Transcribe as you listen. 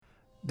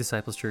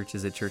Disciples Church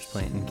is a church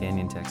plant in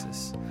Canyon,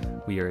 Texas.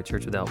 We are a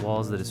church without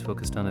walls that is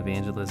focused on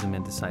evangelism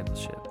and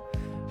discipleship.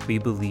 We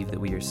believe that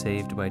we are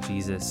saved by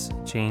Jesus,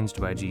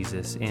 changed by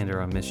Jesus, and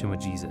are on mission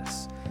with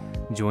Jesus.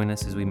 Join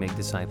us as we make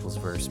disciples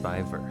verse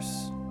by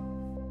verse.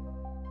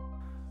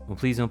 Well,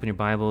 please open your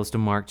Bibles to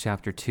Mark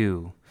chapter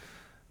 2.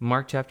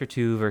 Mark chapter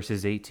 2,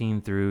 verses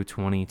 18 through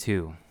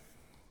 22.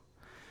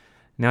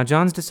 Now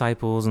John's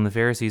disciples and the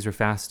Pharisees were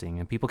fasting,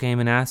 and people came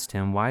and asked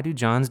him, "Why do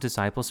John's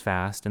disciples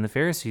fast and the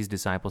Pharisees'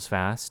 disciples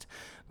fast,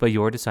 but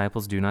your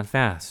disciples do not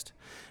fast?"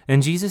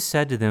 And Jesus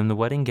said to them, "The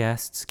wedding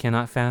guests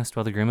cannot fast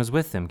while the groom is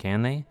with them,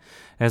 can they?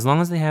 As long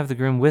as they have the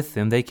groom with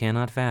them, they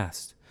cannot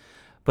fast.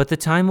 But the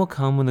time will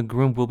come when the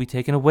groom will be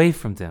taken away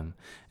from them,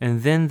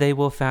 and then they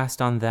will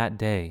fast on that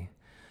day.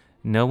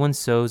 No one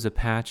sews a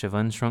patch of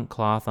unshrunk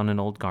cloth on an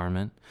old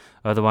garment.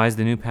 Otherwise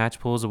the new patch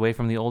pulls away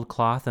from the old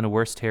cloth, and a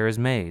worse tear is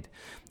made.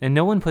 And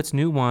no one puts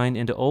new wine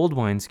into old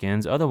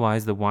wineskins.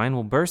 Otherwise the wine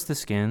will burst the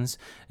skins,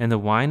 and the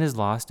wine is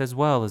lost as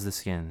well as the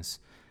skins.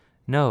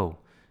 No,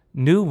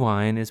 new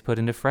wine is put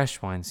into fresh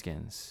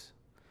wineskins."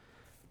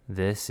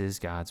 This is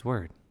God's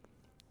word.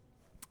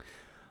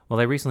 Well,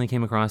 I recently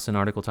came across an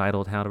article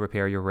titled "How to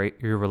Repair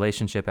Your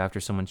Relationship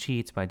After Someone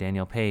Cheats" by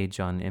Danielle Page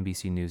on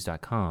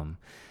NBCnews.com.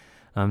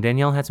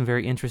 Danielle had some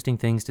very interesting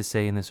things to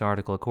say in this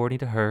article. According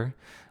to her,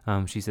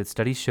 she said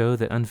studies show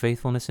that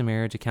unfaithfulness in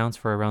marriage accounts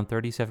for around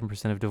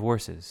 37% of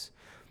divorces.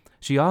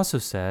 She also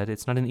said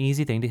it's not an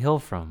easy thing to heal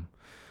from.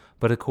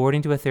 But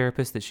according to a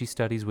therapist that she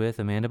studies with,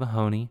 Amanda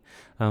Mahoney,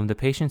 the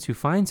patients who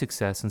find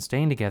success in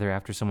staying together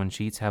after someone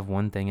cheats have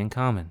one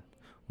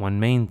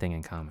main thing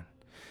in common.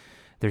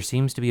 There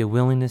seems to be a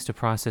willingness to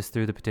process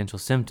through the potential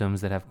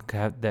symptoms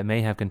that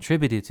may have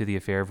contributed to the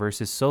affair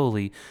versus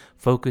solely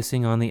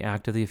focusing on the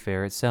act of the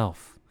affair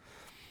itself.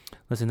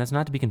 Listen, that's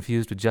not to be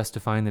confused with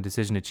justifying the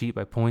decision to cheat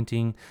by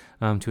pointing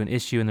to an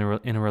issue in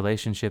a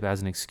relationship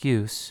as an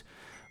excuse.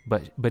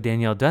 But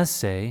Danielle does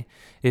say,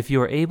 if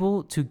you are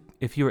able to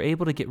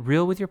get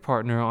real with your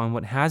partner on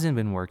what hasn't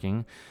been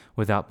working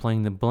without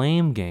playing the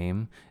blame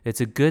game,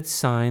 it's a good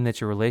sign that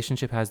your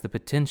relationship has the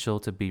potential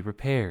to be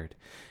repaired.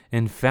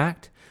 In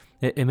fact,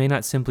 it may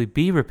not simply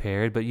be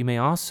repaired, but you may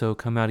also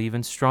come out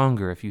even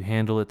stronger if you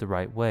handle it the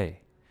right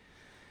way.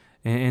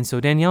 And so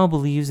Danielle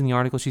believes in the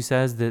article, she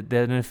says that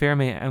an affair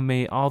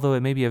may, although it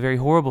may be a very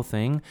horrible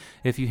thing,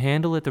 if you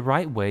handle it the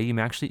right way, you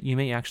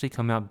may actually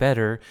come out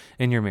better,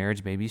 and your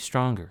marriage may be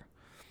stronger.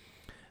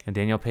 And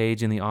Danielle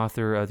Page, and the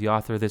author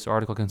of this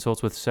article,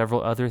 consults with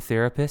several other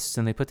therapists,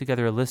 and they put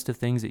together a list of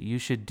things that you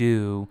should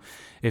do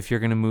if you're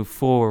going to move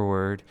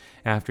forward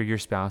after your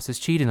spouse has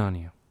cheated on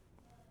you.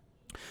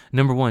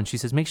 Number 1, she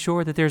says, make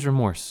sure that there's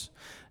remorse.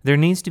 There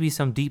needs to be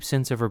some deep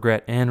sense of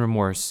regret and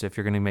remorse if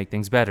you're going to make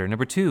things better.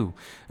 Number 2,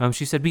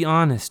 she said, be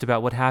honest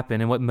about what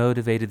happened and what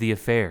motivated the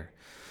affair.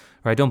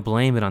 Right? Don't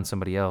blame it on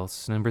somebody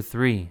else. Number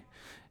 3,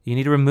 you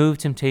need to remove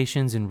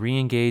temptations and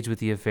re-engage with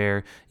the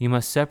affair. You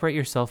must separate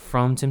yourself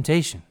from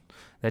temptation.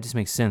 That just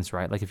makes sense,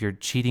 right? Like if you're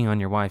cheating on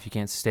your wife, you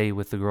can't stay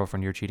with the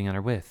girlfriend you're cheating on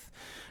her with.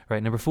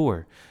 Right? Number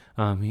 4,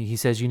 he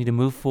says you need to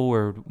move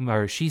forward,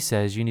 or she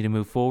says you need to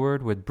move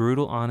forward with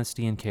brutal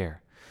honesty and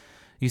care.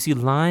 You see,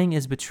 lying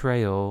is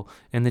betrayal,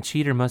 and the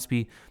cheater must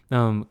be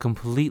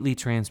completely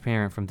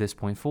transparent from this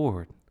point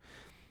forward.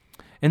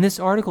 And this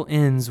article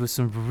ends with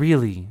some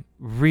really,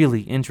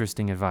 really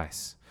interesting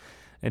advice.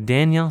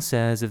 Danielle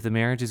says if the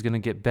marriage is going to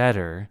get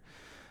better,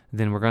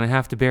 then we're going to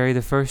have to bury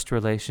the first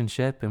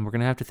relationship, and we're going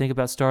to have to think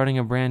about starting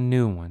a brand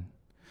new one.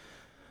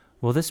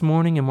 Well, this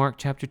morning in Mark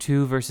chapter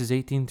 2, verses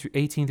 18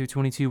 through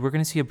 22, we're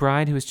going to see a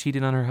bride who has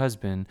cheated on her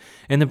husband.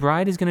 And the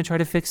bride is going to try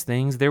to fix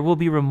things. There will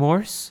be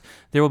remorse.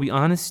 There will be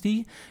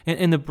honesty.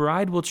 And the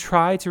bride will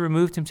try to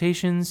remove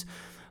temptations.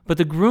 But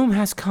the groom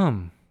has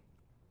come.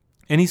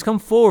 And he's come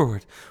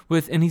forward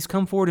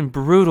in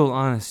brutal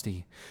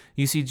honesty.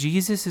 You see,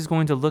 Jesus is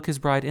going to look his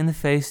bride in the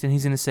face, and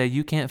he's going to say,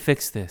 you can't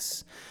fix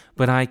this,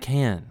 but I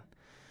can.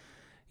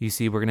 You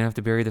see, we're going to have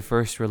to bury the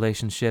first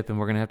relationship, and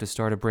we're going to have to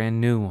start a brand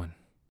new one.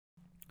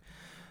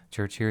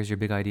 Church, here's your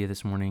big idea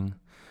this morning.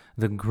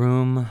 The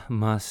groom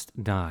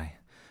must die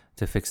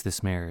to fix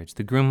this marriage.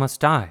 The groom must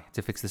die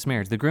to fix this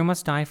marriage. The groom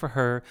must die for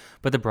her,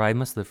 but the bride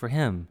must live for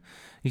him.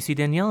 You see,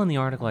 Danielle in the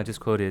article I just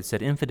quoted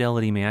said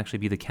infidelity may actually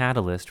be the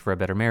catalyst for a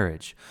better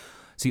marriage.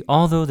 See,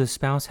 although the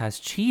spouse has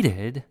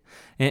cheated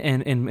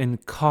and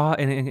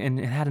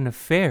had an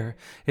affair,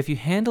 if you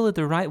handle it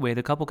the right way,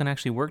 the couple can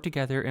actually work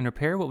together and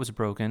repair what was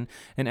broken,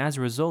 and as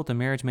a result, the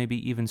marriage may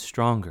be even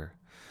stronger.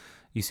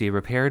 You see, a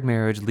repaired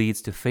marriage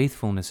leads to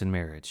faithfulness in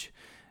marriage.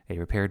 A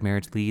repaired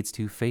marriage leads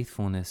to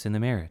faithfulness in the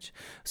marriage.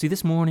 See,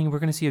 this morning we're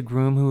going to see a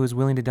groom who is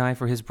willing to die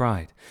for his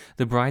bride,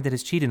 the bride that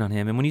has cheated on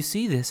him. And when you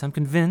see this, I'm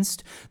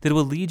convinced that it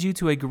will lead you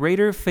to a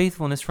greater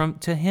faithfulness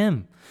to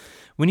him.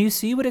 When you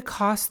see what it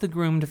costs the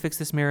groom to fix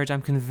this marriage,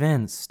 I'm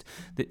convinced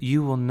that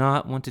you will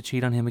not want to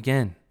cheat on him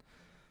again.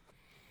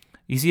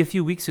 You see, a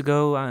few weeks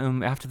ago,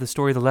 after the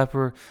story of the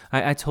leper,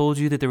 I told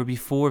you that there would be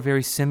 4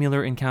 very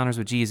similar encounters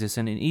with Jesus,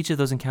 and in each of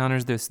those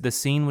encounters, the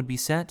scene would be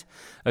set,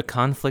 a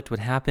conflict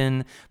would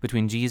happen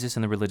between Jesus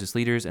and the religious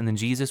leaders, and then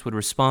Jesus would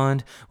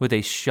respond with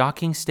a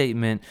shocking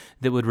statement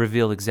that would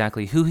reveal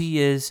exactly who he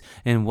is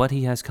and what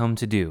he has come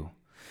to do.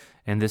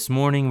 And this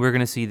morning, we're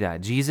going to see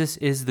that. Jesus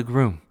is the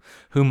groom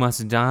who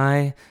must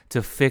die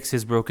to fix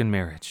his broken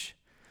marriage.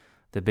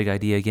 The big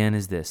idea again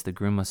is this: the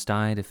groom must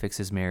die to fix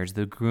his marriage.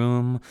 The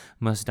groom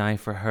must die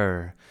for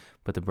her,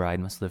 but the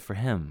bride must live for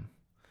him.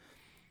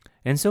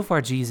 And so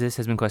far, Jesus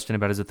has been questioned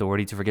about his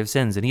authority to forgive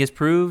sins, and he has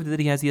proved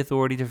that he has the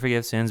authority to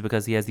forgive sins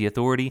because he has the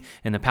authority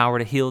and the power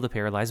to heal the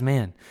paralyzed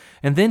man.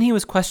 And then he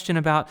was questioned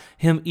about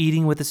him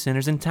eating with the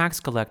sinners and tax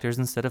collectors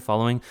instead of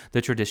following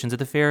the traditions of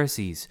the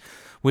Pharisees,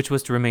 which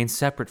was to remain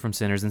separate from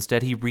sinners.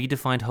 Instead, he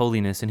redefined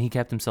holiness, and he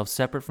kept himself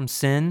separate from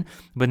sin,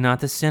 but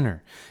not the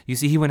sinner. You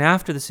see, he went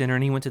after the sinner,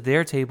 and he went to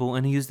their table,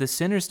 and he used the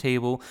sinner's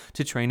table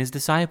to train his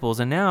disciples.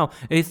 And now,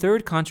 a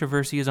third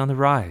controversy is on the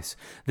rise.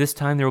 This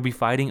time, there will be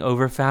fighting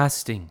over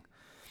fasting.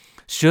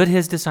 Should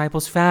his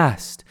disciples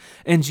fast?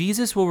 And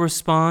Jesus will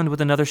respond with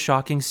another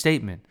shocking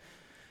statement.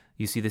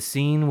 You see, the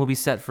scene will be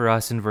set for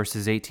us in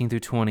verses 18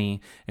 through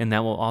 20, and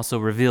that will also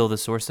reveal the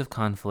source of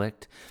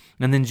conflict.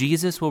 And then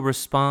Jesus will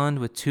respond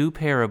with 2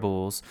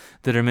 parables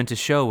that are meant to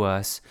show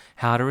us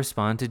how to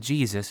respond to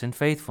Jesus in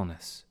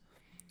faithfulness.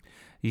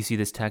 You see,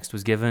 this text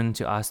was given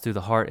to us through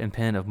the heart and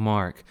pen of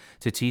Mark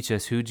to teach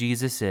us who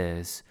Jesus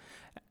is,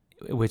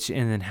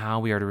 and then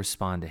how we are to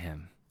respond to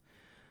him.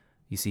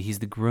 You see, he's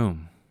the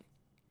groom.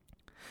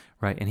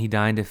 Right, and he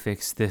died to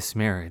fix this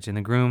marriage. And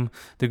the groom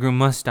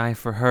must die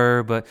for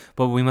her, but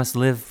we must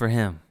live for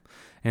him.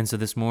 And so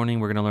this morning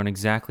we're going to learn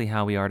exactly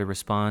how we are to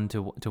respond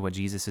to what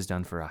Jesus has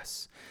done for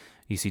us.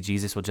 You see,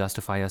 Jesus will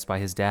justify us by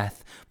his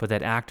death, but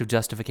that act of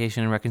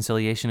justification and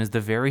reconciliation is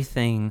the very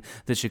thing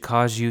that should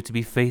cause you to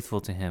be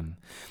faithful to him.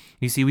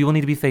 You see, we will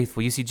need to be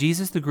faithful. You see,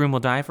 Jesus, the groom, will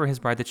die for his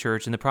bride, the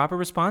church, and the proper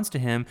response to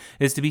him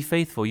is to be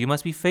faithful. You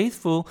must be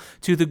faithful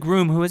to the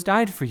groom who has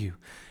died for you.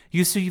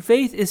 You see,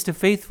 faith is to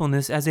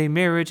faithfulness as a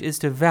marriage is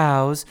to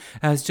vows,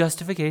 as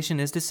justification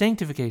is to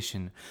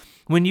sanctification.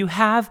 When you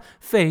have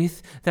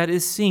faith, that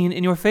is seen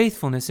in your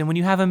faithfulness. And when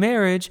you have a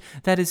marriage,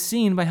 that is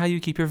seen by how you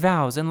keep your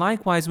vows. And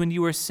likewise, when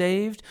you are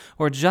saved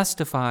or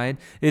justified,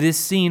 it is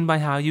seen by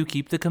how you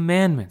keep the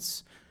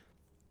commandments.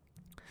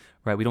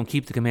 Right? We don't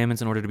keep the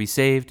commandments in order to be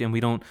saved, and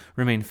we don't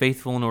remain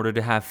faithful in order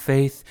to have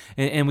faith,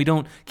 and we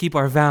don't keep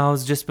our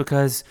vows just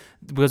because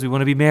we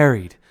want to be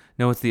married.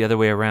 No, it's the other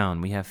way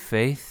around. We have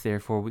faith,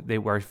 therefore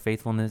our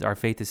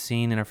faith is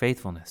seen in our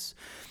faithfulness.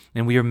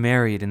 And we are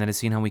married, and that is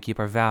seen how we keep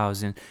our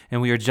vows.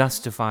 And we are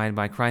justified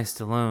by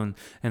Christ alone,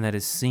 and that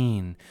is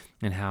seen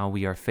in how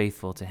we are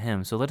faithful to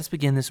him. So let us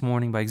begin this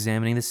morning by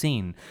examining the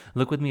scene.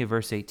 Look with me at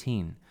verse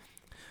 18.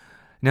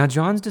 Now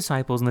John's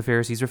disciples and the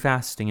Pharisees were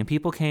fasting, and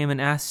people came and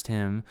asked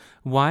him,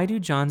 "Why do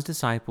John's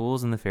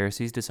disciples and the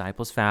Pharisees'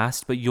 disciples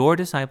fast, but your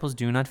disciples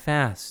do not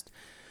fast?"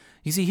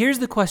 You see, here's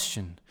the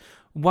question.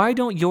 Why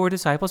don't your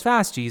disciples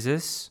fast,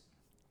 Jesus?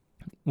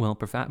 Well,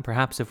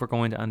 perhaps if we're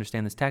going to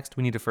understand this text,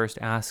 we need to first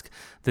ask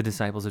the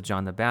disciples of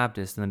John the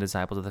Baptist and the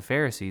disciples of the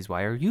Pharisees,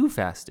 why are you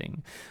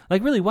fasting?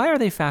 Really, why are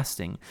they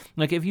fasting?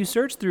 If you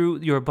search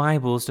through your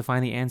Bibles to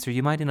find the answer,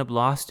 you might end up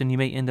lost and you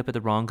may end up at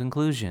the wrong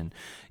conclusion.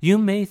 You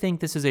may think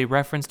this is a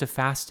reference to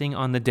fasting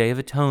on the Day of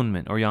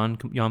Atonement or Yom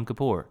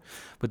Kippur,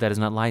 but that is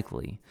not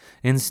likely.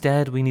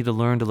 Instead, we need to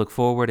learn to look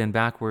forward and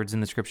backwards in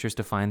the Scriptures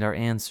to find our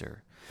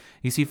answer.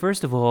 You see,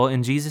 first of all,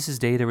 in Jesus'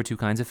 day, there were 2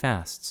 kinds of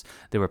fasts.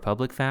 There were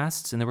public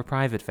fasts and there were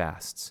private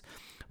fasts.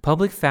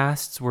 Public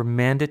fasts were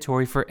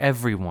mandatory for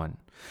everyone.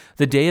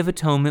 The Day of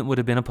Atonement would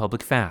have been a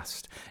public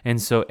fast,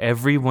 and so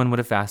everyone would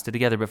have fasted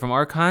together. But from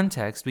our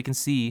context, we can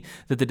see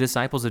that the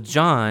disciples of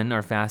John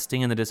are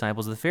fasting and the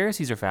disciples of the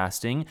Pharisees are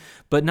fasting,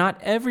 but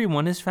not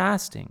everyone is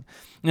fasting.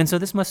 And so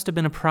this must have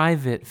been a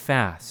private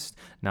fast,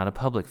 not a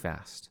public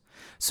fast.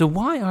 So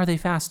why are they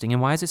fasting,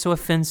 and why is it so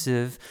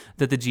offensive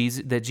that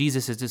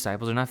Jesus'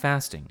 disciples are not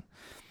fasting?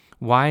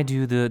 Why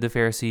do the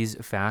Pharisees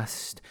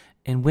fast,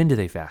 and when do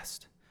they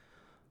fast?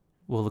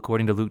 Well,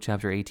 according to Luke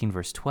chapter 18,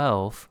 verse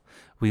 12,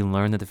 we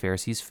learn that the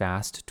Pharisees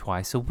fast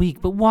twice a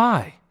week. But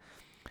why?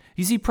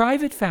 You see,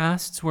 private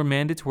fasts were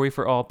mandatory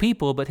for all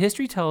people, but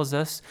history tells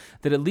us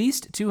that at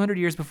least 200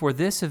 years before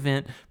this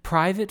event,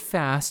 private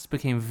fasts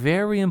became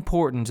very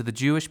important to the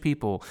Jewish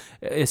people,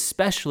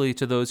 especially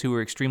to those who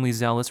were extremely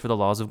zealous for the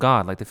laws of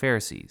God, like the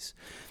Pharisees.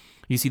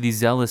 You see, these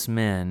zealous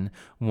men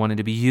wanted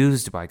to be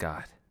used by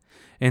God,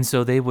 and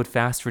so they would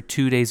fast for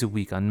 2 days a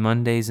week, on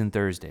Mondays and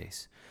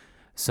Thursdays.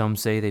 Some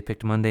say they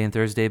picked Monday and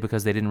Thursday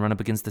because they didn't run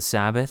up against the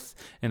Sabbath,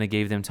 and it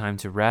gave them time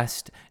to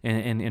rest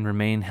and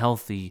remain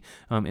healthy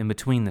in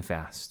between the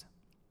fast.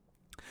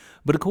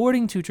 But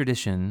according to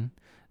tradition,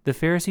 the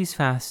Pharisees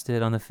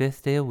fasted on the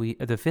fifth day of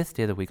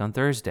the week on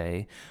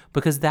Thursday,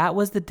 because that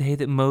was the day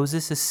that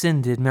Moses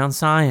ascended Mount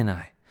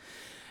Sinai.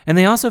 And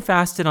they also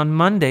fasted on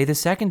Monday, the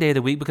second day of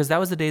the week, because that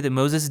was the day that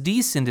Moses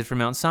descended from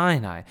Mount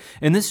Sinai.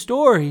 And this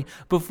story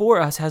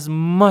before us has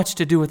much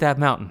to do with that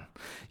mountain.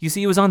 You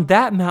see, it was on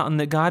that mountain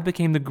that God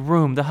became the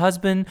groom, the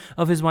husband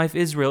of his wife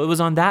Israel. It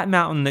was on that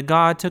mountain that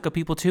God took a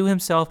people to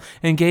himself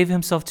and gave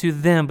himself to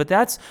them. But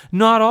that's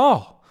not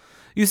all.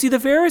 You see, the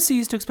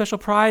Pharisees took special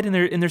pride in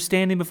their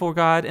standing before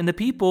God, and the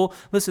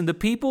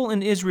people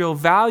in Israel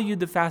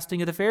valued the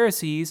fasting of the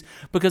Pharisees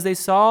because they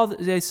saw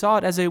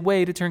it as a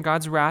way to turn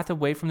God's wrath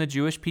away from the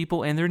Jewish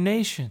people and their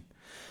nation.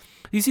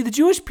 You see, the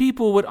Jewish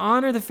people would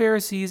honor the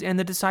Pharisees and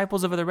the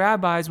disciples of other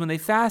rabbis when they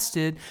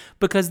fasted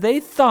because they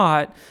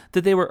thought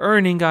that they were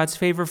earning God's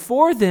favor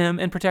for them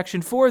and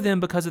protection for them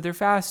because of their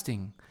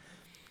fasting.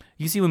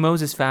 You see, when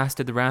Moses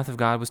fasted, the wrath of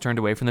God was turned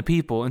away from the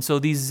people. And so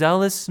these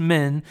zealous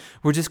men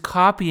were just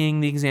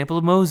copying the example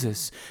of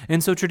Moses.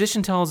 And so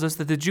tradition tells us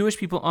that the Jewish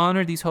people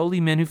honored these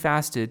holy men who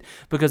fasted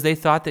because they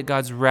thought that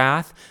God's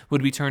wrath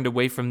would be turned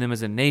away from them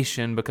as a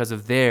nation because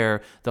of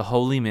the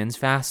holy men's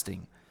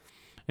fasting.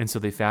 And so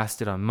they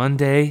fasted on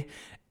Monday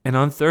and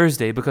on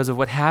Thursday because of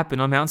what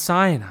happened on Mount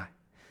Sinai.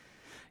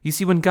 You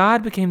see, when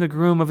God became the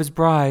groom of his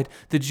bride,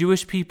 the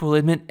Jewish people,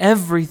 it meant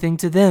everything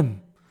to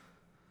them.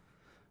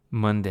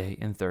 Monday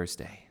and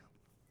Thursday.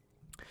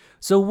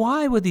 So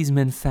why would these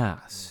men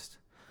fast?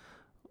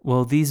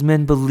 Well, these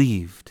men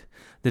believed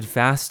that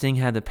fasting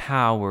had the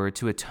power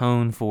to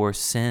atone for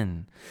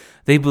sin.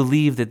 They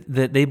believed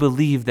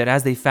that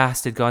as they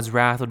fasted, God's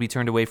wrath would be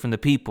turned away from the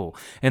people,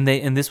 and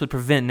this would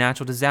prevent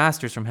natural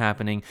disasters from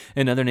happening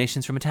and other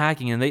nations from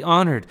attacking. And they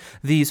honored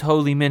these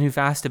holy men who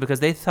fasted because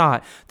they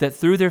thought that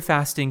through their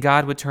fasting,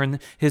 God would turn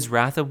his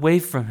wrath away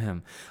from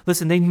him.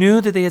 Listen, they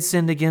knew that they had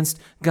sinned against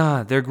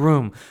God, their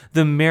groom.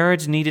 The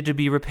marriage needed to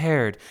be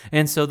repaired,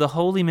 and so the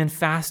holy men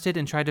fasted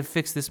and tried to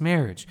fix this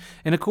marriage.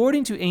 And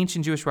according to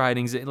ancient Jewish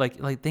writings,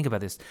 like think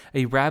about this,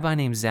 a rabbi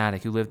named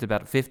Zadok who lived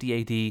about 50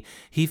 A.D.,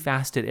 he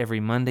fasted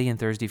every Monday and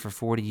Thursday for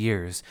 40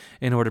 years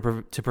in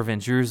order to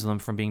prevent Jerusalem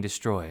from being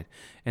destroyed,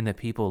 and the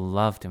people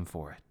loved him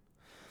for it.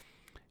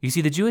 You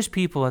see, the Jewish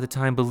people at the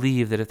time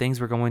believed that if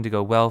things were going to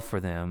go well for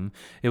them,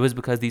 it was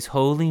because these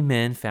holy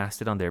men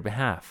fasted on their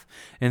behalf,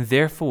 and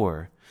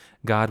therefore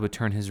God would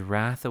turn his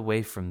wrath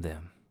away from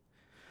them.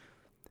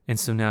 And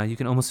so now you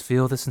can almost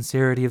feel the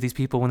sincerity of these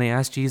people when they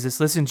ask Jesus,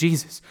 "Listen,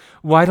 Jesus,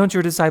 why don't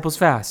your disciples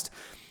fast?"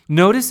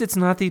 Notice it's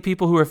not the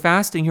people who are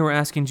fasting who are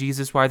asking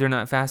Jesus why they're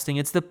not fasting.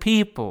 It's the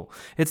people.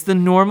 It's the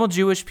normal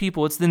Jewish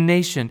people. It's the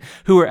nation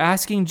who are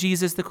asking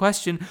Jesus the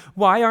question,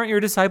 why aren't your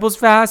disciples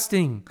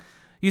fasting?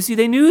 You see,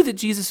 they knew that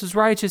Jesus was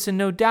righteous, and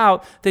no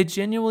doubt they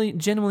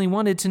genuinely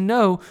wanted to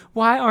know,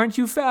 why aren't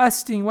you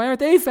fasting? Why aren't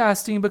they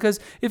fasting? Because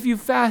if you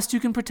fast, you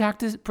can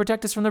protect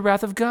us from the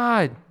wrath of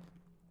God.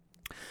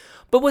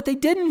 But what they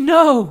didn't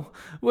know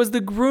was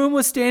the groom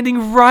was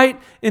standing right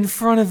in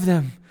front of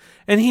them.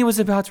 And he was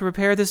about to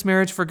repair this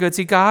marriage for good.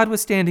 See, God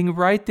was standing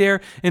right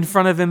there in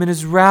front of them, and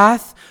his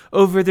wrath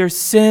over their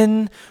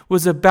sin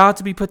was about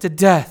to be put to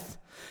death.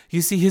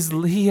 You see, his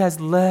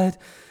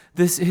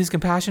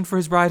compassion for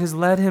his bride has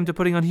led him to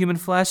putting on human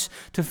flesh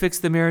to fix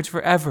the marriage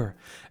forever.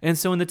 And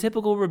so in the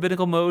typical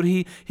rabbinical mode,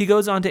 he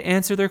goes on to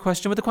answer their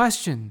question with a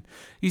question.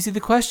 You see, the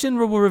question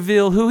will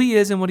reveal who he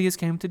is and what he has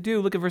come to do.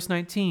 Look at verse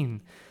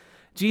 19.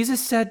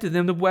 Jesus said to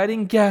them, the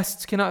wedding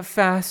guests cannot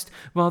fast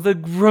while the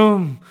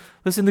groom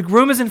is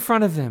in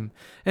front of them.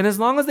 And as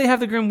long as they have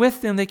the groom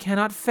with them, they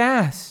cannot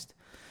fast.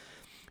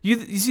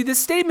 You see, this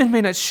statement may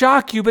not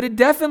shock you, but it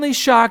definitely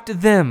shocked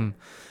them.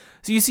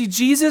 So you see,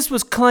 Jesus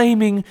was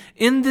claiming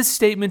in this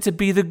statement to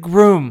be the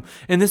groom,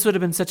 and this would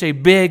have been such a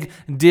big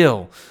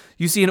deal.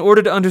 You see, in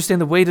order to understand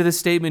the weight of this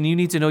statement, you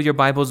need to know your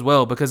Bible as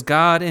well, because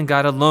God and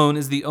God alone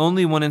is the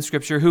only one in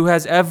Scripture who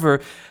has ever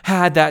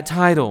had that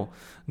title.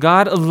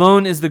 God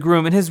alone is the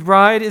groom, and his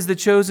bride is the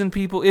chosen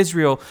people,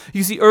 Israel.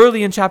 You see,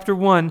 early in chapter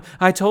 1,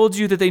 I told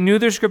you that they knew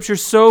their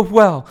scriptures so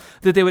well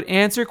that they would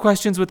answer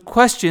questions with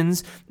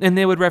questions, and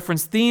they would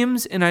reference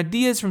themes and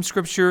ideas from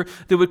scripture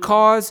that would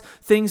cause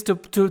things to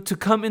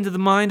come into the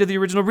mind of the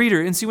original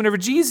reader. And see, whenever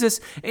Jesus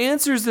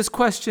answers this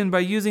question by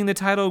using the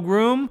title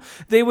groom,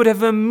 they would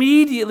have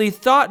immediately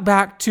thought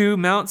back to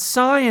Mount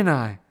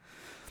Sinai,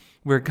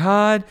 where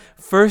God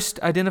first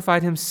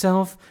identified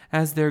himself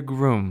as their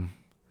groom.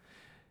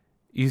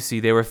 You see,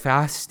 they were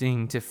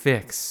fasting to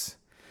fix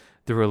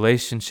the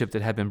relationship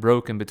that had been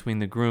broken between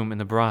the groom and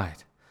the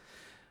bride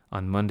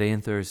on Monday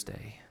and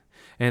Thursday.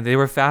 And they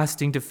were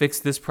fasting to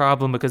fix this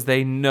problem because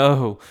they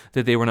know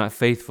that they were not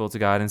faithful to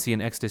God. And see,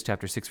 in Exodus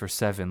chapter 6, verse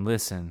 7,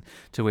 listen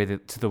to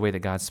the way that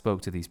God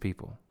spoke to these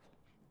people.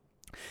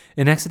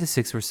 In Exodus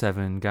 6, verse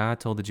 7, God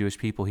told the Jewish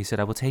people, he said,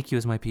 I will take you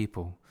as my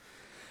people.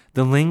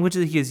 The language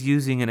that he is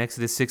using in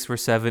Exodus 6,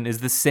 verse 7 is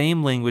the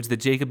same language that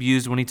Jacob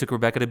used when he took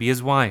Rebekah to be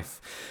his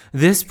wife.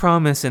 This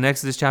promise in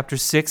Exodus chapter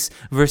 6,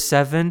 verse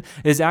 7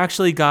 is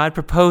actually God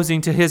proposing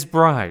to his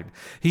bride.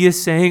 He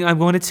is saying, I'm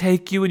going to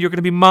take you and you're going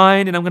to be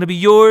mine and I'm going to be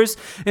yours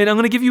and I'm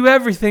going to give you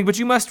everything, but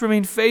you must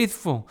remain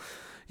faithful.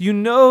 You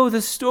know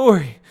the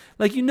story.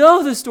 Like, you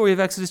know the story of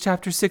Exodus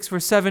chapter 6,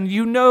 verse 7.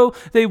 You know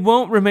they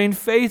won't remain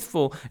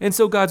faithful. And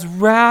so God's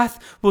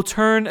wrath will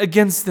turn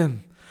against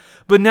them.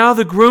 But now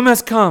the groom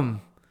has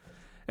come.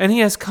 And he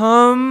has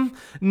come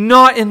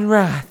not in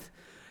wrath.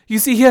 You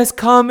see, he has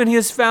come and he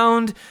has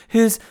found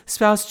his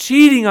spouse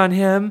cheating on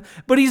him,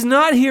 but he's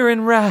not here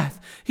in wrath.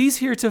 He's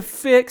here to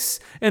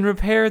fix and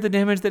repair the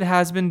damage that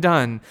has been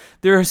done.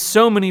 There are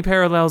so many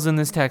parallels in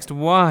this text.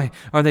 Why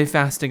are they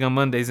fasting on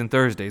Mondays and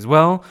Thursdays?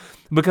 Well,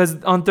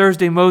 because on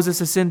Thursday, Moses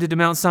ascended to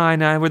Mount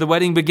Sinai where the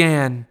wedding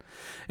began.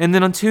 And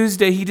then on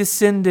Monday,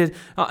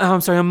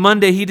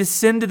 he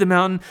descended the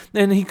mountain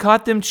and he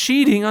caught them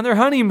cheating on their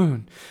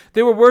honeymoon.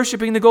 They were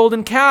worshiping the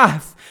golden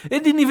calf.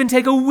 It didn't even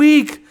take a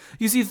week.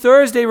 You see,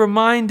 Thursday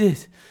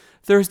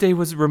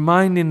was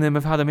reminding them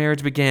of how the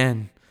marriage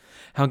began,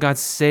 how God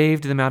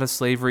saved them out of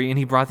slavery and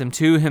he brought them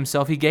to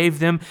himself. He gave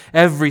them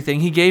everything.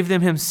 He gave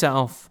them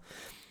himself.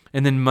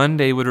 And then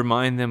Monday would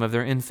remind them of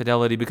their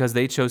infidelity because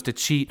they chose to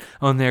cheat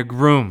on their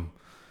groom.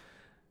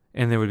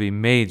 And there would be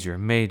major,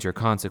 major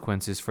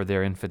consequences for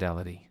their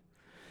infidelity.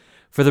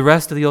 For the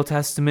rest of the Old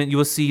Testament, you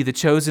will see the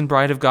chosen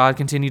bride of God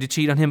continue to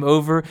cheat on him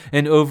over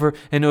and over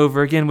and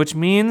over again, which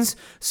means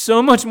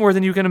so much more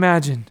than you can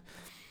imagine.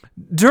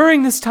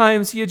 During this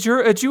time, see, a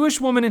Jewish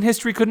woman in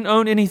history couldn't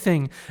own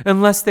anything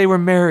unless they were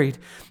married.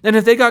 And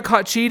if they got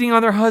caught cheating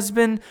on their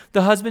husband,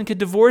 the husband could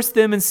divorce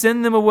them and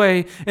send them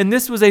away. And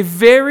this was a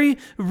very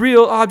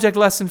real object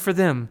lesson for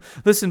them.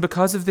 Listen,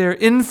 because of their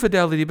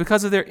infidelity,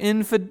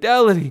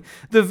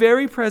 the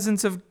very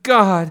presence of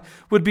God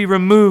would be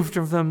removed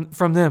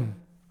from them.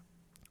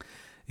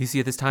 You see,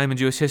 at this time in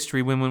Jewish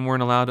history, women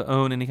weren't allowed to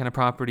own any kind of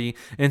property,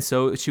 and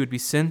so she would be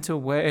sent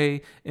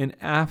away in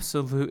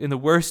the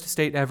worst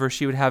state ever.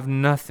 She would have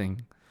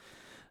nothing.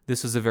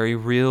 This was a very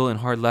real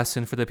and hard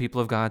lesson for the people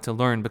of God to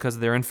learn because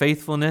of their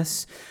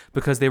unfaithfulness,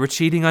 because they were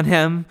cheating on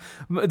him,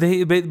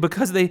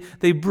 because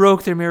they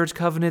broke their marriage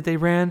covenant. They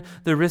ran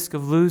the risk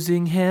of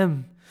losing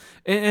him.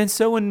 And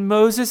so when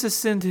Moses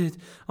ascended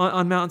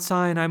on Mount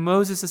Sinai,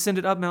 Moses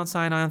ascended up Mount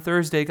Sinai on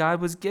Thursday,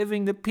 God was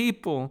giving the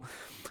people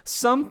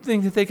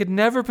something that they could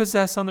never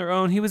possess on their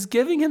own. He was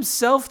giving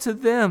himself to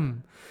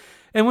them.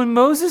 And when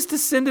Moses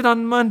descended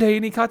on Monday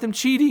and he caught them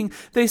cheating,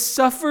 they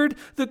suffered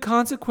the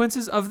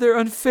consequences of their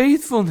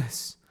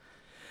unfaithfulness.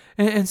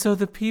 And so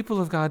the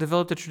people of God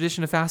developed a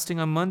tradition of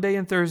fasting on Monday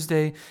and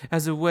Thursday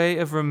as a way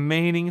of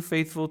remaining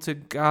faithful to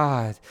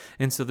God.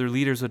 And so their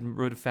leaders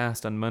would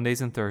fast on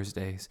Mondays and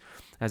Thursdays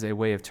as a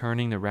way of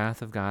turning the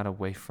wrath of God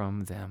away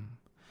from them.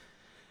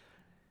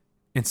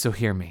 And so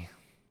hear me.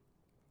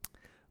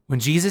 When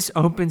Jesus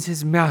opens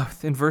his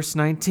mouth in verse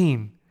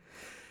 19,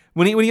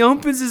 when he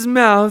opens his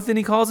mouth and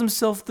he calls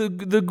himself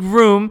the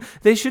groom,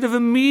 they should have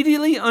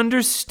immediately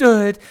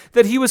understood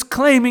that he was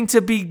claiming to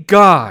be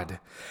God.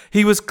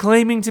 He was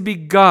claiming to be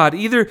God.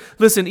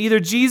 Either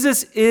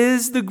Jesus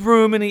is the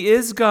groom and he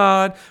is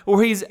God,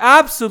 or he's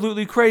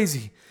absolutely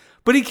crazy.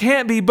 But he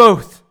can't be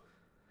both.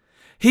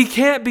 He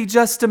can't be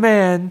just a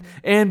man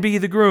and be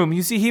the groom.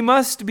 You see, he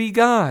must be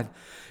God.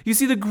 You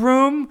see, the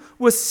groom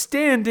was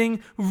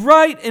standing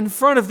right in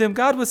front of them.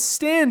 God was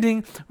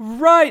standing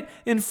right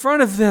in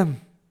front of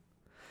them.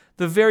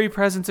 The very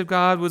presence of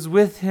God was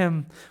with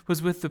him,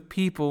 was with the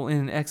people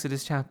in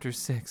Exodus chapter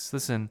 6.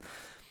 Listen,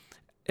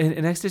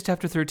 in Exodus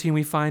chapter 13,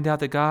 we find out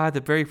that God, the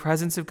very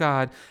presence of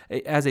God,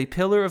 as a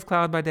pillar of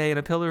cloud by day and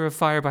a pillar of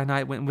fire by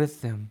night, went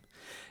with them.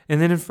 And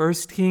then in 1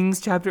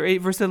 Kings chapter 8,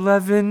 verse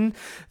 11,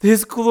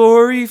 his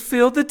glory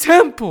filled the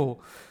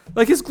temple.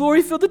 Like his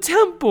glory filled the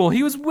temple.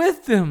 He was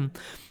with them.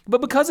 But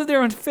because of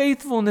their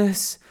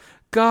unfaithfulness,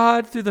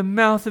 God, through the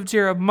mouth of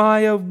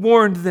Jeremiah,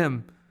 warned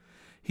them.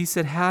 He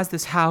said, has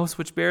this house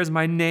which bears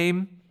my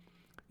name?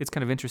 It's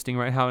kind of interesting,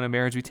 right, how in a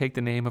marriage we take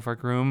the name of our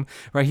groom,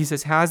 right? He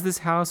says, has this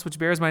house which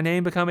bears my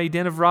name become a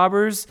den of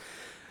robbers?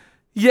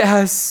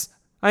 Yes,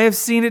 I have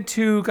seen it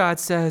too, God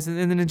says. And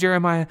then in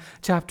Jeremiah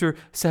chapter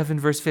 7,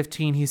 verse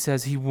 15, he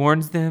says, he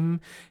warns them.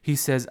 He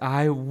says,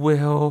 I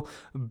will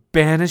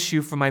banish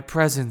you from my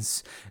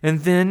presence.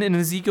 And then in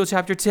Ezekiel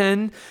chapter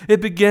 10,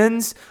 it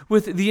begins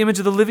with the image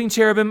of the living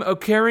cherubim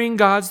carrying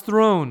God's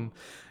throne.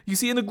 You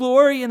see, in the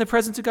glory and the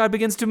presence of God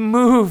begins to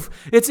move.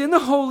 It's in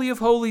the Holy of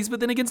Holies, but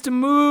then it begins to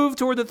move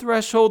toward the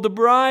threshold. The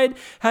bride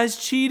has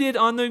cheated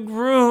on the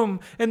groom,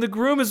 and the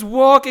groom is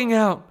walking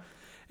out.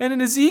 And in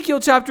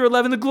Ezekiel chapter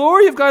 11, the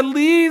glory of God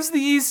leaves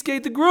the east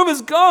gate. The groom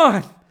is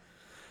gone.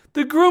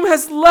 The groom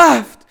has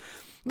left.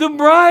 The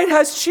bride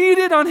has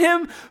cheated on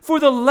him for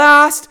the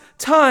last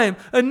time.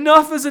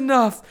 Enough is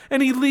enough.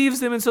 And he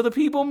leaves them. And so the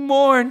people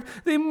mourn.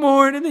 They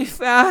mourn and they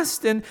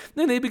fast. And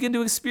then they begin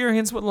to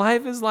experience what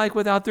life is like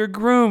without their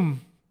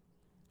groom.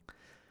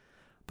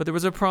 But there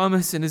was a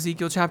promise in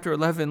Ezekiel chapter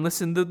 11.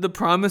 Listen, the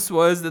promise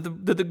was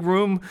that the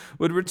groom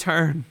would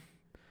return.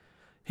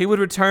 He would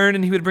return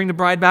and he would bring the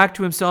bride back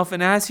to himself.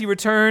 And as he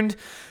returned,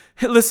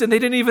 listen, they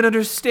didn't even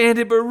understand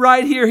it, but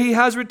right here he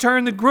has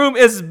returned. The groom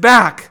is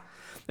back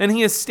and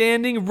he is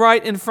standing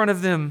right in front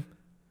of them.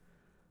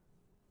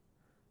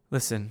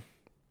 Listen,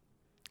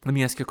 let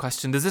me ask you a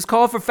question. Does this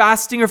call for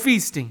fasting or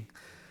feasting?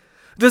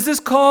 Does this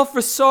call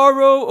for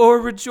sorrow or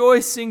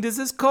rejoicing? Does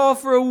this call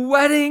for a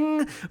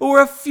wedding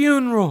or a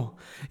funeral?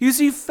 You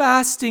see,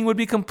 fasting would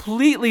be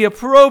completely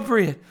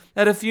appropriate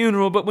at a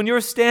funeral, but when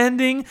you're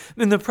standing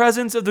in the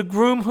presence of the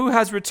groom who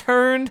has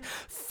returned,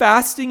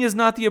 fasting is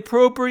not the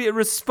appropriate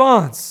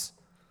response.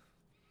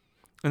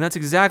 And that's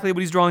exactly what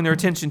he's drawing their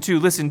attention to.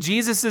 Listen,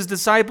 Jesus'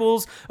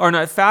 disciples are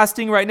not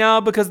fasting right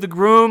now because the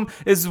groom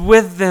is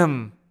with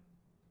them.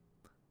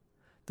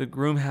 The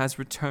groom has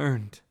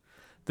returned.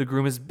 The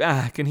groom is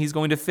back, and he's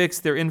going to fix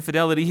their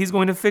infidelity. He's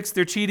going to fix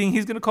their cheating.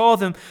 He's going to call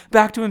them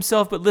back to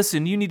himself. But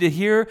listen, you need to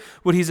hear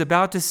what he's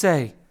about to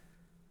say.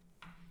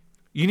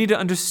 You need to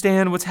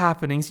understand what's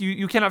happening.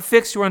 You cannot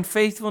fix your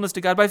unfaithfulness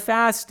to God by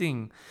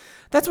fasting.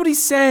 That's what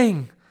he's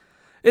saying.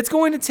 It's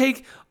going to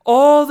take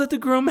all that the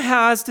groom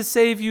has to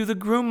save you. The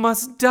groom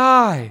must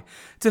die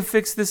to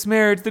fix this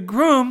marriage. The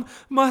groom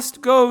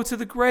must go to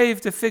the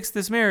grave to fix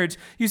this marriage.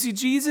 You see,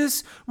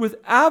 Jesus, with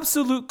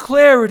absolute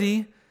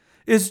clarity,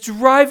 is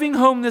driving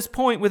home this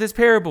point with his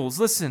parables.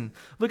 Listen,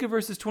 look at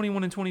verses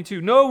 21 and 22.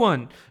 No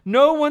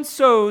one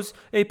sews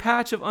a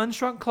patch of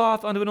unshrunk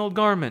cloth onto an old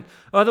garment.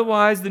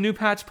 Otherwise, the new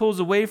patch pulls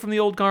away from the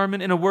old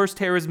garment and a worse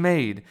tear is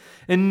made.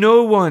 And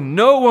no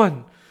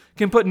one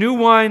can put new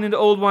wine into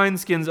old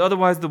wineskins.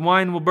 Otherwise, the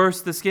wine will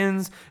burst the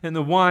skins and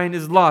the wine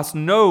is lost.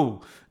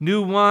 No,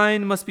 new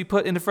wine must be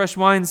put into fresh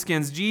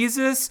wineskins.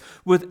 Jesus,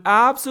 with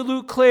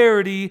absolute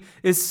clarity,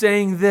 is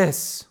saying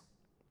this.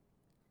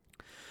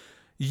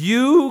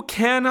 You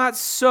cannot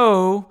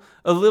sow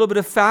a little bit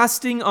of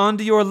fasting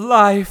onto your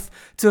life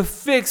to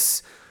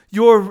fix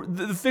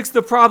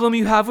the problem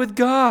you have with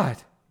God.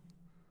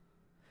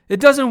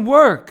 It doesn't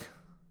work.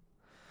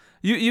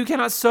 You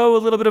cannot sow a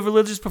little bit of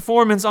religious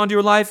performance onto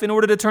your life in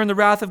order to turn the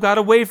wrath of God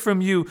away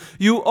from you.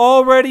 You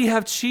already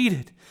have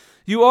cheated.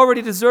 You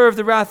already deserve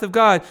the wrath of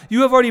God.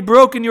 You have already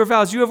broken your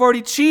vows. You have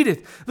already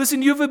cheated.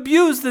 Listen, you've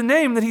abused the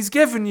name that he's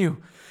given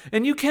you.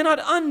 And you cannot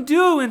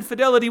undo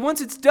infidelity.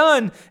 Once it's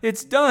done,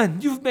 it's done.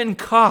 You've been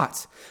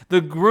caught.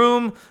 The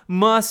groom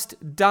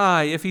must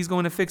die if he's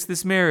going to fix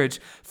this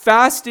marriage.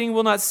 Fasting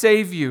will not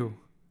save you.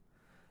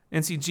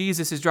 And see,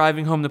 Jesus is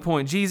driving home the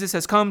point. Jesus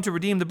has come to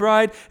redeem the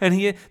bride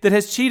that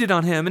has cheated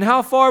on him. And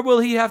how far will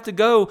he have to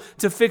go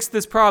to fix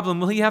this problem?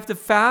 Will he have to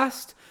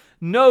fast?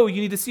 No,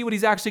 you need to see what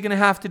he's actually going to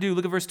have to do.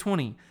 Look at verse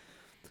 20.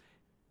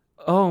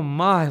 Oh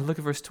my, look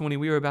at verse 20.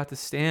 We are about to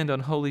stand on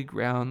holy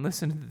ground.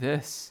 Listen to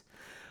this.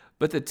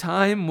 But the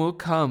time will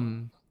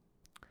come.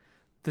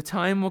 The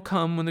time will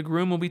come when the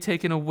groom will be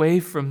taken away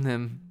from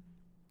them.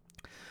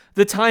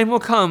 The time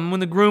will come when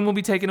the groom will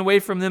be taken away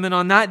from them, and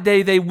on that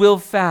day they will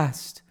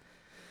fast.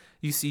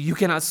 You see, you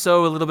cannot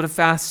sow a little bit of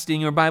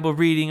fasting or Bible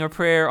reading or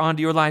prayer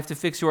onto your life to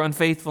fix your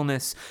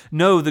unfaithfulness.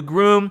 No, the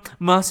groom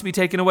must be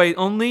taken away.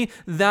 Only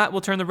that will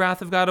turn the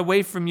wrath of God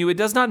away from you. It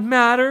does not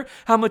matter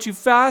how much you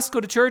fast, go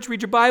to church,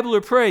 read your Bible,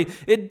 or pray.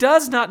 It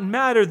does not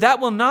matter. That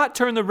will not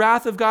turn the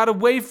wrath of God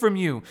away from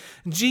you.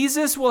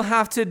 Jesus will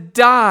have to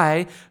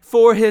die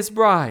for his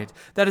bride.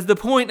 That is the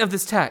point of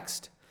this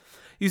text.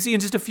 You see,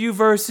 in just a few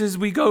verses,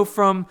 we go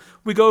from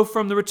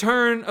the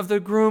return of the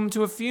groom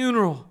to a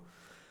funeral.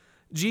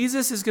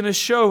 Jesus is going to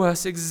show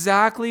us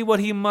exactly what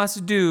he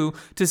must do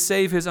to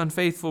save his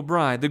unfaithful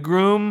bride. The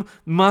groom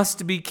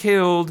must be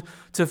killed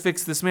to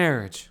fix this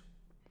marriage.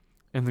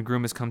 And the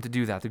groom has come to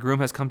do that. The groom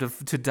has come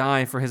to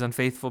die for his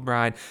unfaithful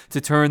bride, to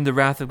turn the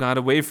wrath of God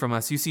away from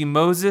us. You see,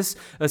 Moses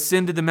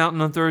ascended the mountain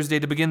on Thursday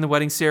to begin the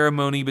wedding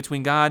ceremony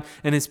between God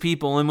and his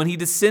people. And when he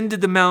descended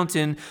the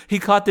mountain, he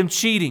caught them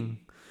cheating.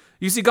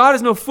 You see, God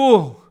is no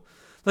fool.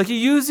 Like, he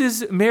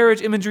uses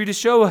marriage imagery to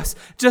show us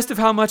just of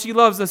how much he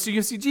loves us. So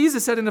you see,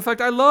 Jesus said, in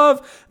effect, I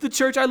love the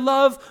church. I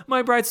love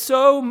my bride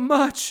so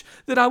much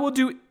that I will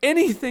do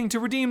anything to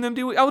redeem them.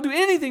 I will do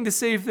anything to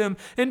save them.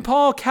 And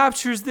Paul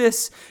captures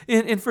this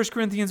in 1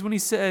 Corinthians when he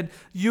said,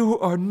 you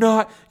are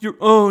not your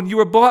own. You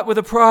were bought with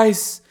a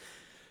price.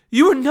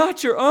 You are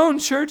not your own,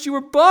 church. You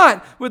were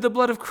bought with the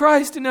blood of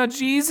Christ. And now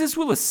Jesus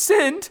will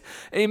ascend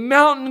a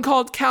mountain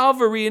called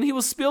Calvary, and he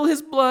will spill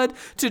his blood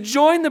to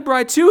join the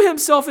bride to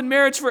himself in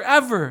marriage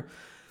forever.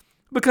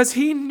 Because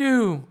he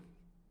knew,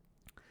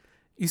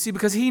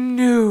 because he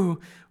knew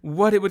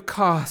what it would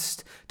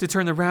cost to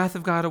turn the wrath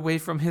of God away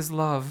from his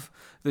love,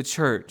 the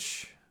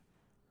church.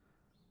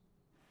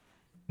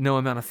 No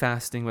amount of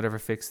fasting would ever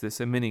fix this.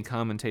 And many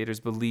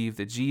commentators believe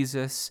that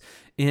Jesus,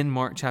 in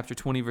Mark chapter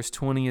 20, verse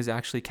 20, is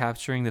actually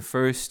capturing the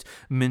first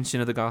mention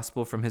of the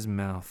gospel from his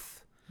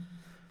mouth.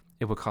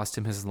 It will cost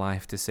him his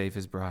life to save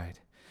his bride.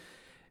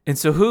 And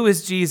so who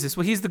is Jesus?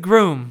 Well, he's the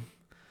groom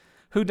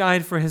who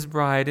died for his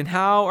bride. And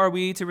how are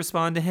we to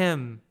respond to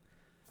him?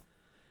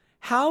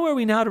 How are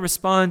we now to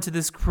respond to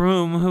this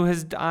groom who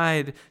has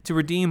died to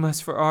redeem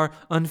us for our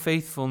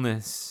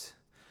unfaithfulness?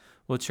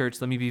 Well,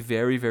 church, let me be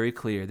very, very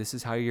clear. This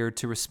is how you're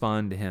to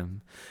respond to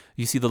him.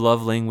 You see, the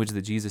love language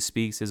that Jesus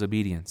speaks is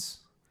obedience.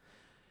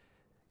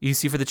 You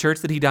see, for the church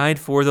that he died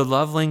for, the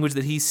love language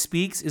that he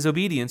speaks is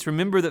obedience.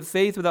 Remember that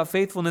faith without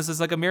faithfulness is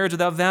like a marriage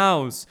without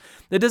vows.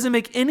 It doesn't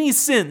make any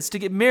sense to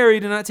get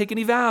married and not take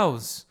any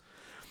vows.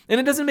 And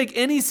it doesn't make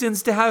any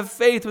sense to have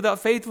faith without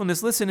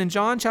faithfulness. Listen, in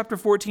John chapter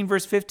 14,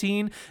 verse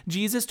 15,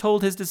 Jesus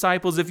told his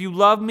disciples, if you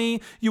love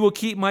me, you will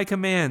keep my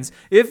commands.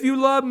 If you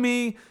love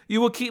me, you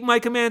will keep my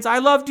commands. I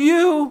loved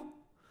you.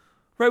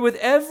 Right? With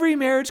every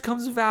marriage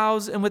comes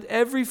vows, and with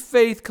every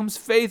faith comes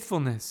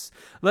faithfulness.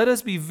 Let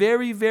us be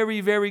very, very,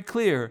 very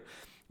clear.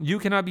 You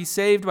cannot be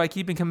saved by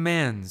keeping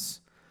commands.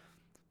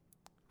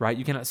 Right?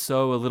 You cannot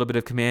sow a little bit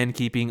of command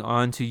keeping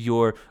onto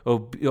your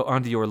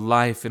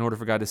life in order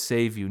for God to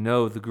save you.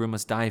 No, the groom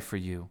must die for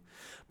you.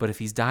 But if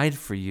he's died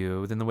for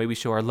you, then the way we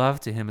show our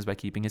love to him is by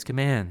keeping his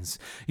commands.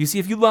 You see,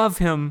 if you love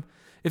him,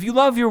 if you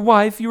love your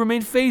wife, you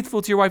remain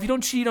faithful to your wife. You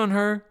don't cheat on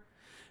her.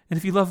 And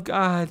if you love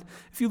God,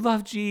 if you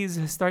love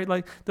Jesus, right,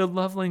 like the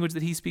love language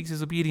that he speaks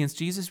is obedience,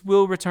 Jesus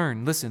will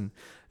return. Listen,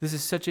 this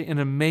is such an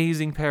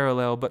amazing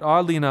parallel, but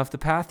oddly enough, the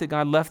path that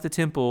God left the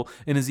temple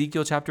in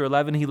Ezekiel chapter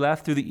 11, he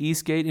left through the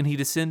east gate and he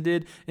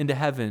descended into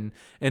heaven.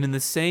 And in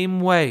the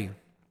same way,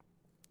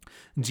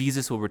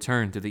 Jesus will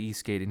return to the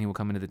east gate and he will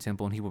come into the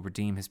temple and he will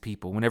redeem his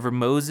people. Whenever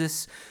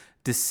Moses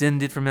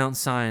descended from Mount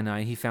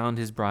Sinai, he found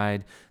his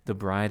bride, the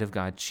bride of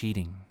God,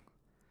 cheating.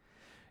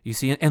 You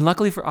see, and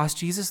luckily for us,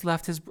 Jesus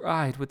left his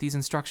bride with these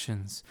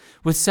instructions,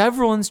 with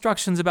several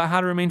instructions about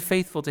how to remain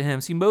faithful to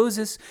him. See,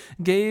 Moses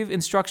gave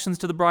instructions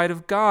to the bride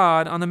of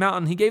God on the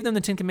mountain. He gave them the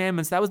 10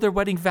 Commandments. That was their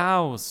wedding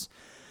vows,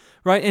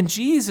 right? And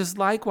Jesus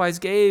likewise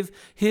gave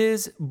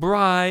his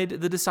bride,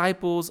 the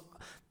disciples,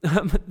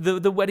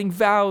 the wedding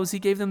vows. He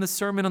gave them the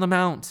Sermon on the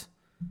Mount.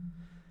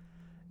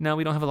 Now,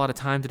 we don't have a lot of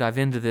time to dive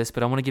into this,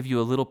 but I want to give you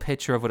a little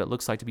picture of what it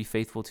looks like to be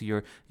faithful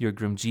to your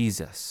groom,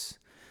 Jesus.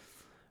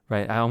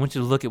 Right, I want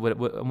you to look at what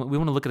we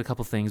want to look at a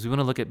couple things. We want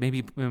to look at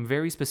maybe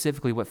very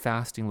specifically what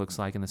fasting looks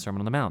like in the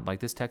Sermon on the Mount. Like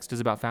this text is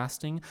about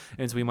fasting,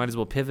 and so we might as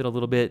well pivot a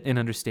little bit and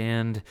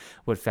understand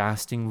what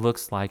fasting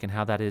looks like and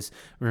how that is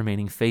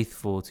remaining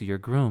faithful to your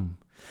groom.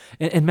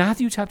 In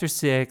Matthew chapter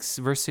 6,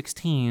 verse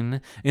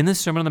 16, in the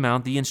Sermon on the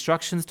Mount, the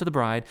instructions to the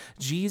bride,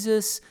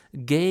 Jesus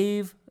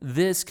gave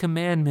this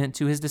commandment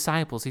to his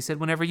disciples. He said,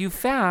 whenever you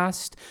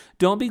fast,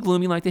 don't be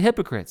gloomy like the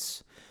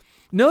hypocrites.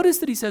 Notice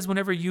that he says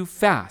whenever you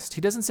fast.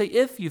 He doesn't say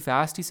if you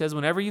fast. He says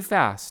whenever you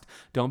fast,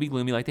 don't be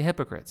gloomy like the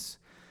hypocrites.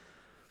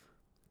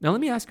 Now let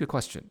me ask you a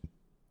question.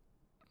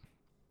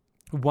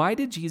 Why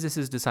did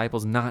Jesus'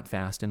 disciples not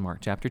fast in Mark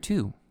chapter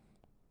 2?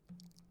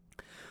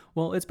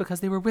 Well, it's because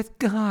they were with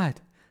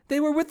God. They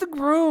were with the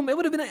groom. It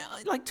would have been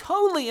like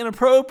totally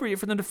inappropriate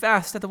for them to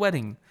fast at the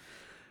wedding.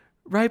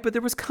 Right, but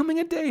there was coming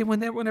a day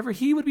whenever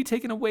he would be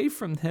taken away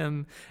from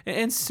them.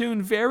 And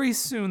soon, very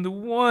soon, the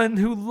one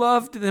who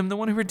loved them, the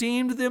one who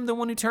redeemed them, the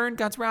one who turned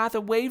God's wrath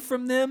away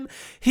from them,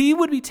 he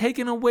would be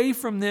taken away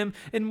from them.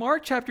 In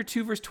Mark chapter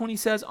 2, verse 20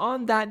 says,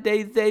 on that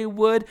day they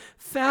would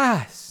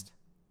fast.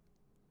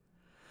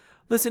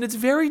 Listen, it's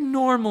very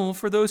normal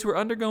for those who are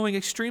undergoing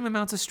extreme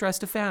amounts of stress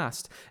to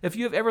fast. If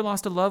you have ever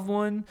lost a loved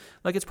one,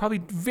 it's probably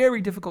very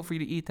difficult for you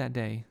to eat that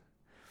day.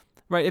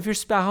 Right? If your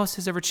spouse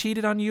has ever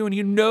cheated on you and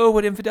you know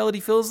what infidelity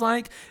feels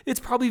like,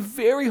 it's probably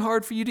very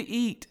hard for you to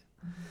eat.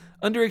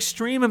 Under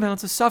extreme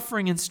amounts of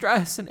suffering and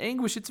stress and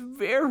anguish, it's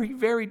very,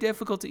 very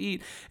difficult to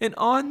eat. And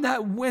on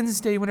that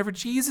Wednesday, whenever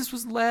Jesus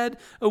was led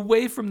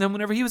away from them,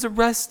 whenever he was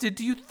arrested,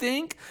 do you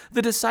think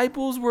the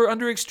disciples were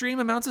under extreme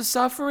amounts of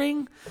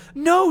suffering?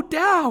 No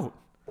doubt.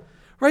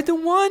 Right? The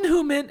one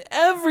who meant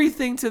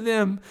everything to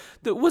them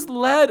that was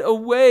led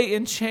away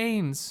in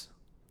chains.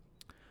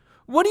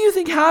 What do you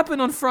think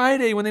happened on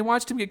Friday when they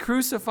watched him get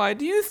crucified?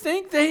 Do you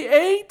think they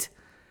ate?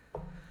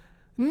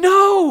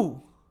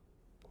 No.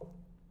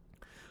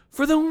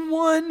 For the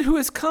one who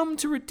has come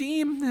to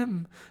redeem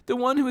them, the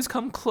one who has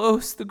come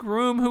close, the